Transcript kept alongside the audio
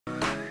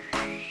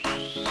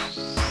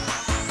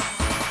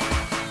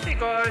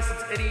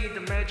Eddie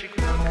the magic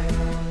monk.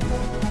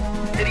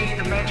 Eddie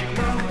the magic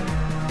monk.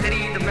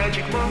 Eddie the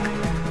magic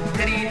monk.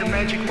 Eddie the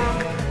magic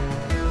monk.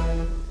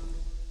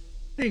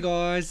 Hey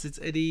guys, it's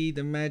Eddie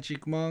the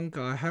Magic Monk.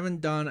 I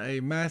haven't done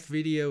a math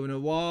video in a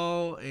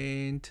while,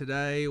 and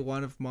today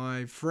one of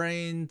my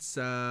friends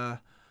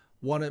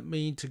wanted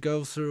me to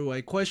go through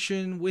a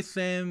question with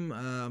them.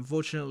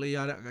 Unfortunately,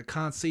 I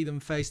can't see them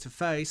face to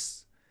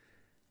face,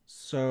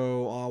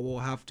 so I will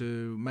have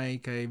to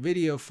make a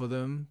video for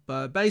them.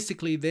 But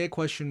basically their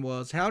question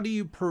was, how do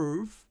you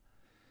prove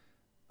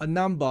a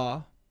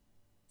number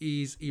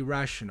is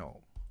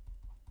irrational?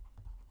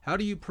 How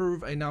do you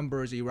prove a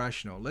number is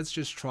irrational? Let's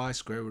just try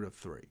square root of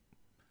 3.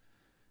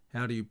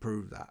 How do you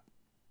prove that?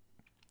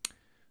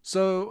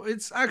 So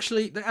it's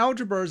actually, the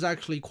algebra is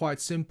actually quite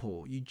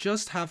simple. You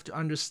just have to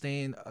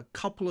understand a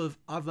couple of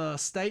other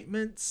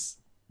statements.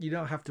 You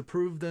don't have to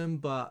prove them,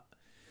 but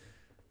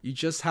you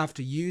just have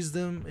to use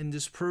them in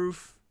this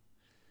proof.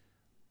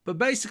 But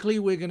basically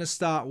we're going to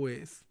start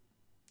with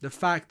the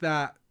fact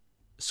that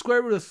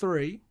square root of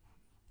 3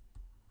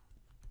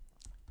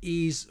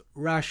 is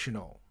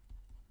rational.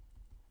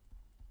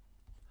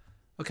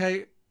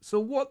 Okay, so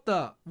what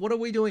are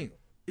we doing?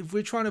 If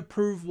we're trying to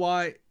prove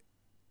why,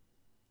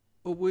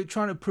 or we're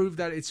trying to prove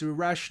that it's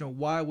irrational,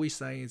 why are we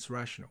saying it's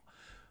rational?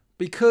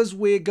 Because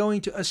we're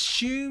going to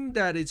assume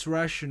that it's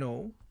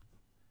rational,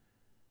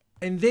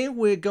 and then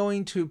we're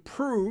going to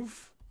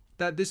prove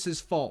that this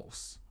is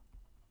false.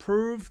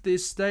 Prove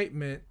this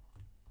statement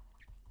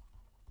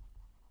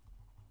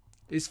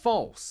is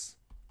false.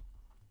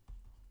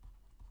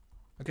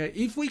 Okay,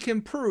 if we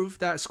can prove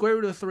that square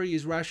root of 3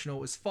 is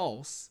rational is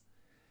false,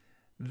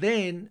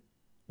 then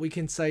we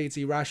can say it's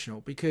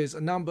irrational, because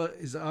a number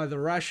is either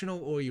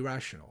rational or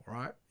irrational,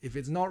 right? If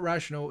it's not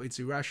rational, it's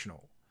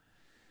irrational.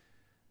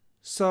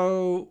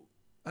 So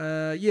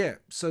yeah,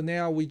 so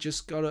now we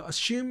just gotta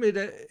assume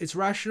it's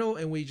rational,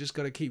 and we just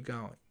gotta keep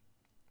going.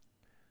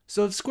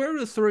 So if square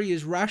root of 3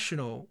 is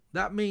rational,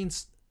 that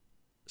means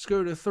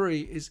square root of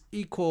 3 is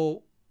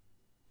equal,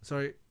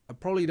 sorry, I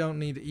probably don't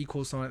need the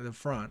equal sign at the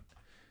front.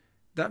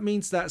 That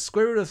means that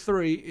square root of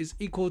 3 is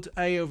equal to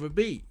a over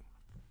b.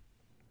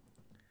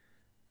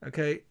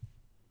 Okay,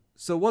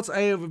 so what's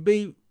a over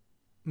b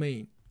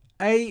mean?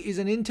 A is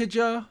an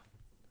integer.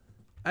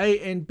 A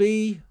and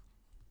b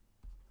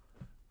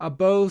are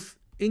both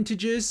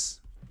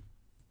integers.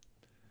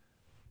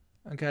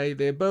 Okay,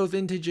 they're both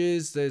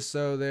integers.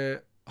 So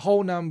their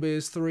whole number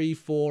is 3,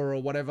 4,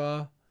 or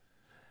whatever.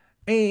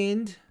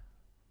 And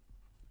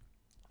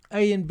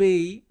a and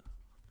b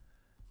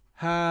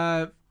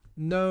have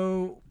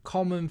no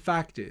common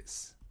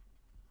factors.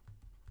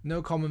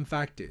 No common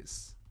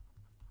factors.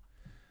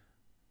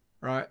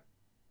 Right?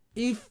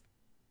 If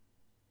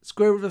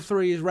square root of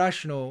 3 is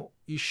rational,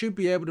 you should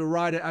be able to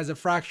write it as a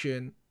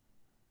fraction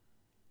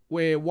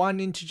where one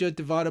integer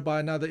divided by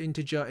another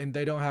integer and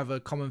they don't have a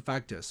common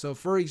factor. So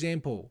for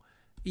example,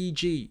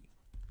 e.g.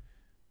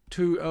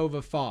 2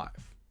 over 5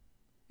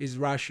 is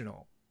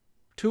rational.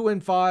 2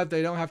 and 5,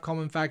 they don't have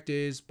common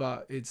factors,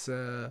 but it's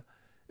a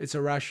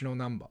rational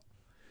number.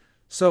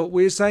 So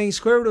we're saying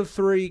square root of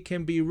 3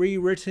 can be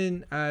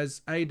rewritten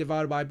as a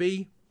divided by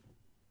b.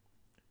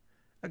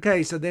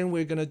 Okay, so then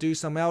we're going to do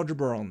some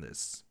algebra on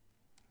this.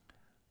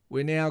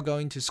 We're now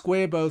going to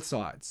square both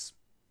sides.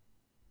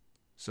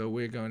 So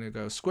we're going to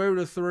go square root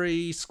of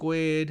 3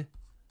 squared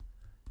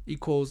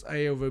equals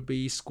a over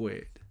b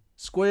squared.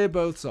 Square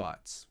both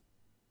sides.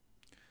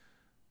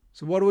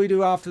 So what do we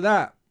do after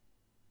that?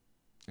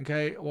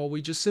 Okay, well,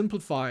 we just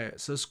simplify it.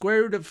 So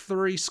square root of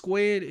 3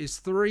 squared is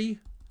 3.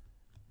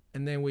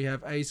 And then we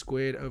have a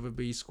squared over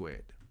b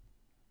squared.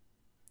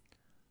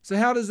 So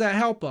how does that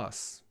help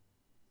us?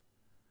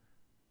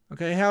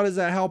 Okay, how does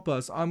that help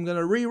us? I'm going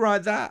to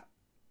rewrite that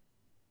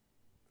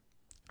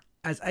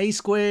as a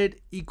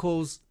squared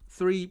equals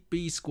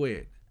 3b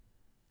squared.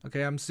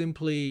 Okay, I'm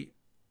simply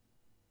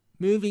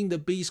moving the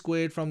b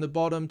squared from the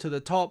bottom to the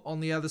top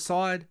on the other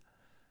side,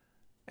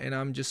 and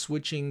I'm just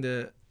switching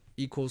the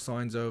equal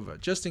signs over.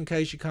 Just in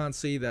case you can't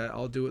see that,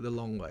 I'll do it the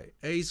long way.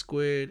 A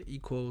squared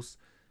equals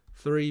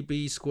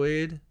 3b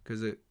squared,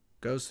 because it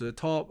goes to the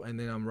top, and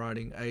then I'm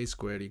writing a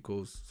squared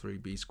equals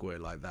 3b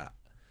squared like that.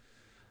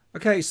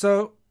 Okay,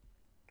 so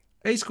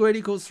a squared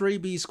equals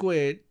 3b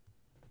squared.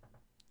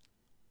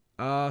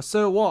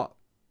 So what?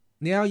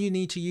 Now you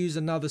need to use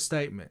another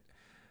statement.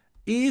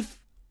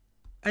 If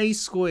a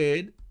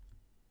squared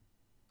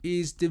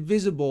is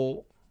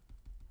divisible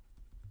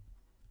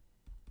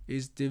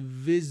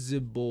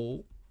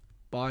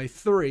by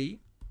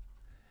 3,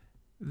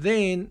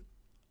 then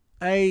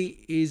a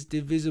is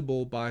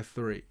divisible by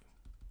 3.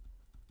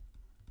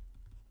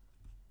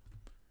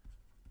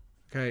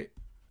 Okay.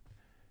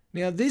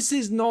 Now this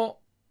is not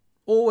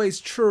always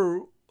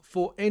true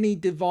for any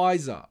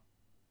divisor.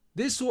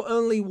 This will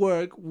only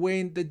work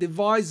when the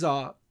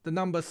divisor, the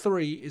number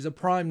 3, is a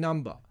prime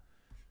number.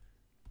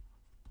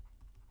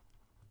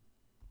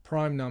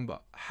 Prime number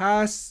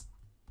has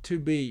to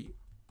be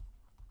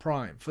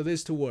prime for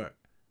this to work.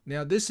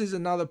 Now this is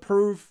another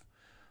proof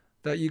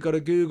that you got to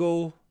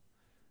Google.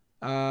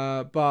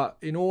 But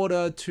in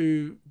order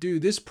to do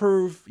this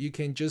proof, you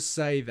can just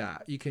say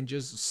that. You can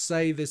just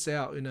say this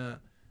out in a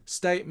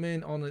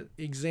statement on an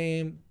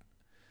exam.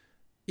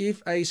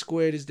 If a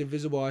squared is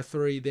divisible by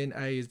 3, then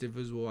a is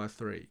divisible by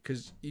 3.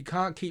 Because you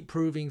can't keep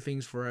proving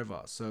things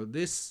forever. So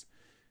this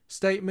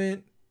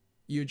statement,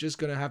 you're just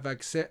going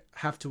to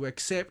have to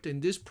accept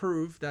and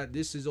disprove that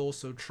this is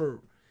also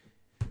true.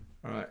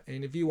 All right,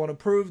 and if you want to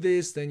prove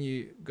this, then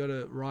you got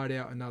to write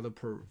out another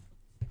proof.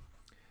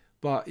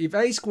 But if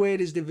a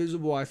squared is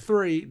divisible by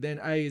 3, then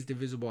a is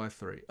divisible by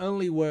 3.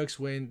 Only works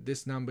when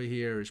this number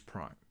here is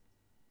prime.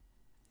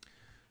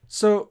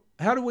 So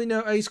how do we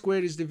know a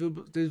squared is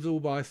divisible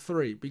by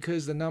 3?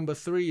 Because the number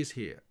 3 is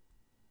here.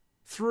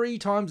 3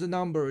 times the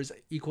number is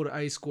equal to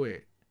a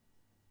squared,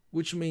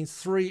 which means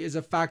 3 is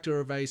a factor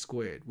of a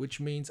squared, which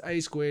means a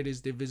squared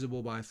is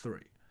divisible by 3.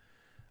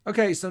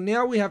 Okay, so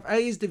now we have a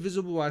is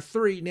divisible by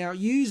 3. Now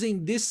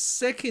using this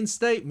second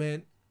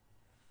statement,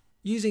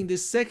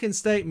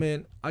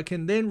 I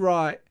can then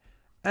write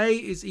a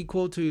is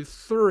equal to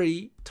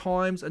 3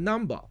 times a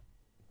number.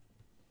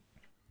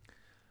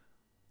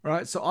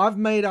 Right, so I've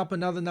made up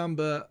another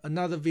number,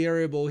 another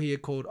variable here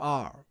called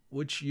r,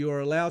 which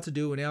you're allowed to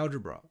do in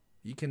algebra.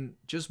 You can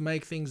just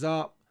make things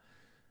up.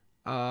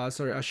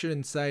 Sorry, I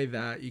shouldn't say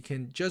that. You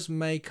can just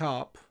make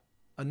up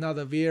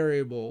another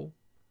variable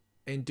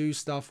and do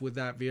stuff with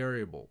that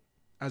variable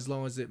as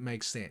long as it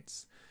makes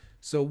sense.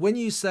 So when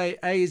you say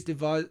a is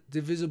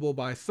divisible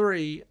by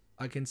 3,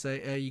 I can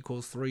say a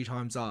equals 3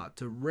 times r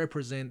to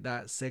represent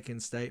that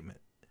second statement.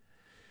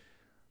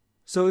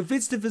 So if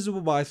it's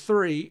divisible by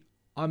 3,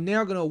 I'm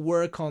now going to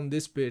work on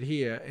this bit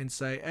here and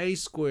say a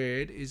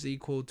squared is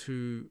equal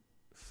to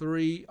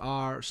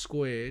 3r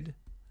squared,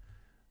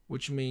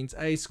 which means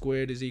a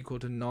squared is equal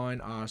to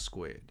 9r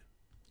squared.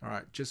 All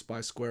right, just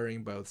by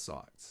squaring both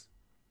sides.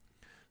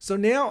 So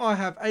now I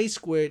have a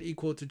squared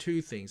equal to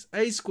two things.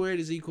 A squared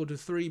is equal to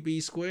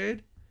 3b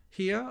squared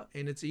here,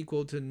 and it's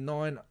equal to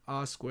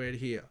 9r squared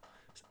here.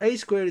 So a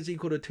squared is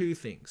equal to two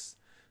things.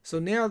 So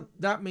now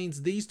that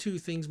means these two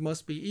things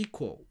must be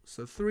equal.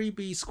 So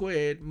 3b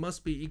squared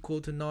must be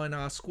equal to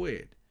 9r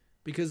squared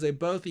because they're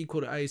both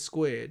equal to a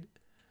squared.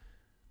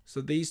 So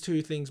these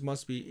two things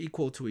must be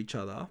equal to each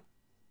other.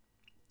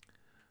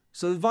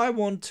 So if I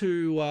want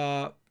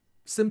to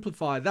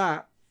simplify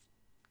that,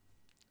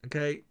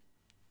 okay,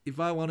 if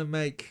I want to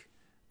make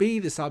b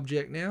the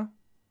subject now,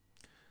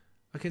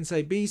 I can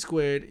say b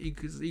squared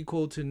is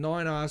equal to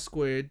 9r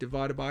squared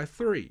divided by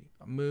 3.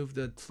 I move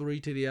the 3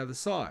 to the other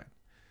side.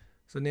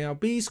 So now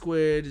b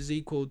squared is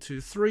equal to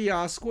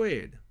 3r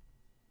squared.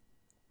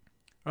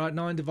 All right,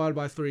 9 divided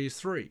by 3 is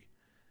 3.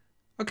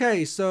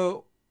 Okay,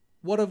 so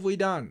what have we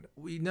done?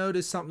 We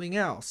noticed something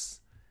else.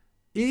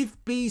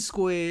 If b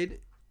squared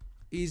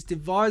is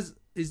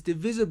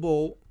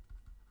divisible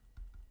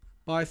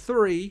by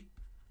 3,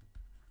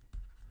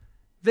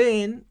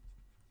 then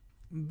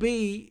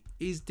b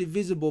is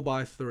divisible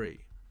by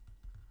 3.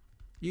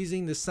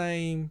 Using the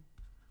same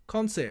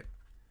concept.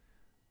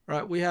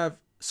 Right, we have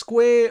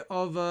square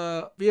of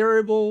a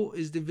variable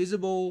is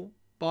divisible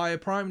by a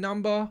prime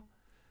number,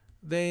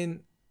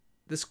 then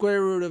the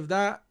square root of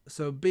that,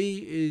 so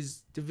b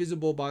is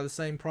divisible by the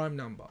same prime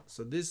number.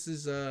 So this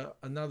is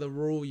another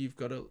rule you've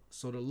got to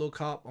sort of look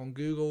up on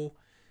Google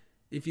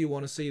if you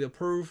want to see the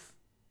proof.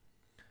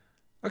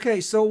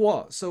 Okay, so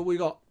what? So we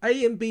got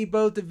a and b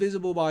both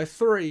divisible by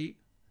 3.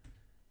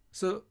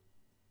 So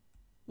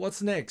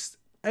what's next?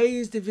 A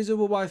is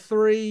divisible by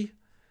 3.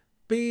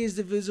 B is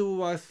divisible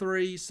by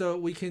 3. So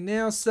we can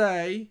now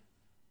say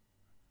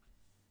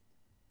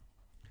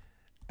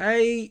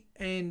A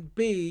and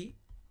B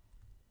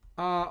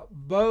are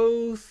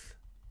both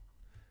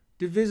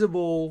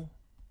divisible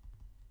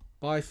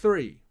by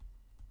 3.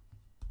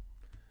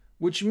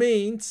 Which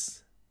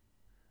means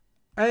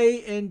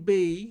A and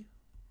B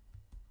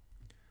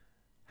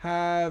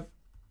have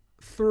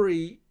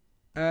 3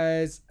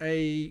 as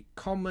a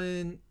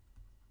common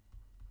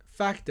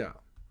factor.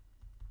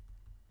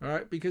 All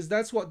right, because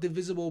that's what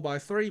divisible by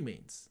 3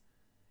 means.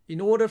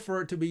 In order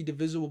for it to be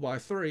divisible by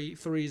 3,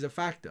 3 is a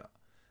factor.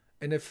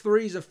 And if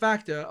 3 is a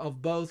factor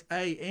of both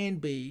A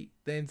and B,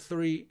 then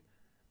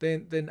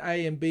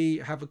A and B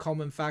have a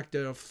common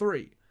factor of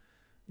 3.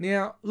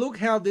 Now, look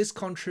how this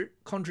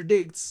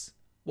contradicts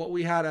what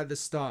we had at the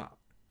start.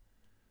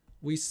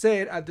 We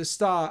said at the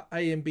start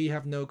A and B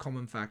have no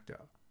common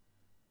factor.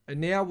 And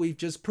now we've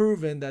just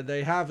proven that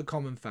they have a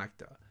common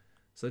factor.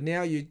 So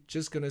now you're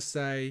just going to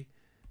say,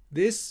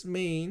 this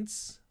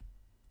means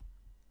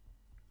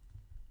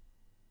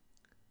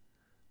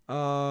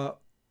so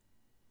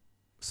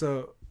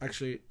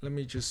actually, let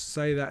me just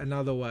say that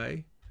another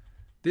way.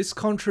 This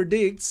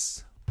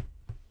contradicts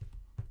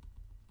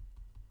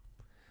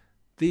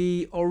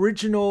the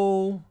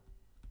original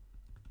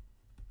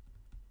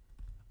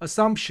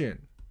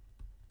assumption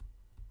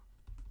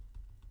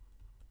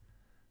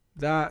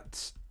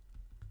that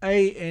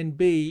A and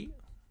B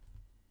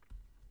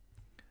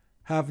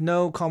have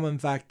no common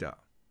factor.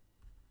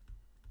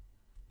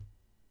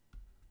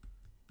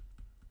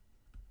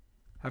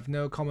 Have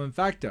no common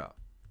factor.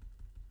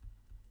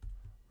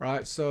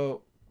 right?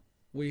 So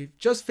we've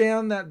just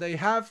found that they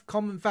have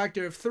common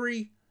factor of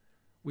 3.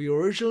 We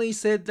originally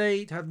said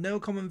they have no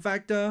common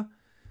factor.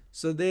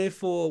 So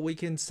therefore we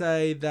can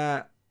say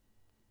that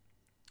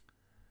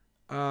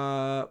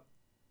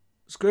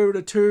square root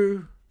of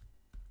 2,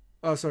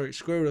 oh sorry,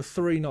 square root of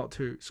 3, not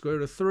 2. Square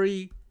root of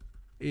 3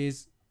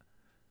 is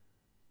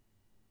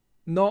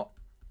not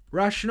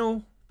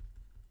rational.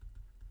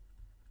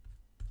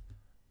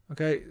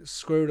 Okay,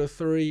 square root of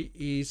 3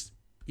 is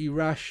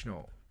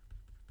irrational.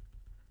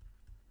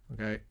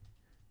 Okay,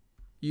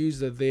 use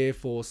the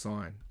therefore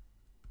sign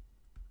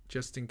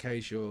just in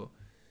case your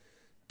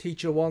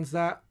teacher wants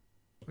that.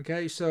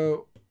 Okay,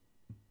 so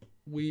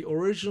we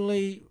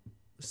originally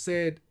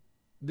said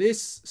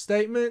this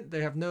statement,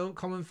 they have no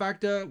common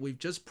factor. We've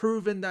just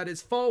proven that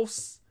it's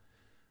false.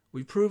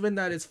 We've proven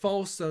that it's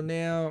false, so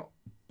now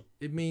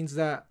it means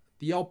that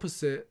the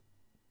opposite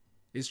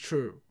is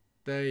true.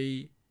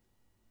 Square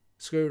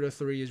root of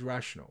 3 is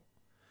rational.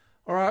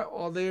 Alright,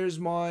 well there's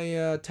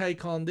my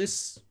take on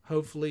this.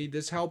 Hopefully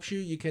this helps you.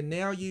 You can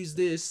now use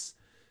this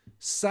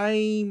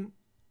same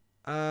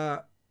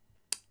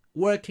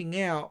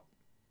working out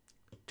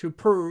to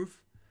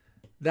prove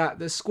that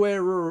the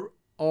square root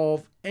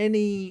of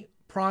any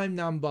prime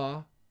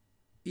number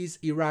is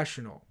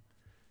irrational.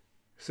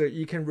 So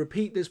you can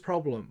repeat this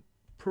problem.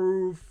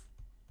 Prove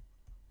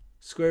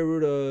square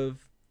root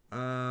of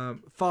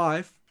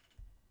 5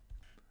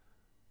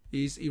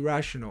 is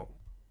irrational.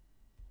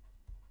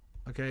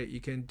 Okay, you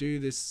can do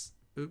this.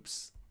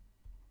 Oops.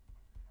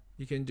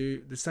 You can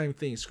do the same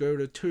thing. Square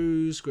root of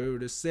 2, square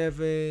root of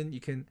 7. You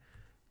can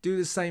do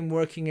the same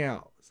working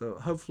out. So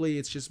hopefully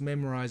it's just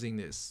memorizing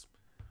this.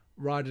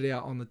 Write it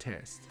out on the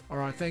test.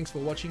 Alright, thanks for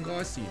watching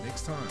guys. See you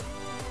next time.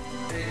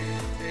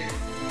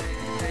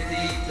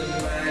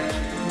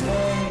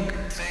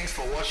 Thanks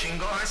for watching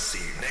guys. See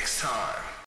you next time.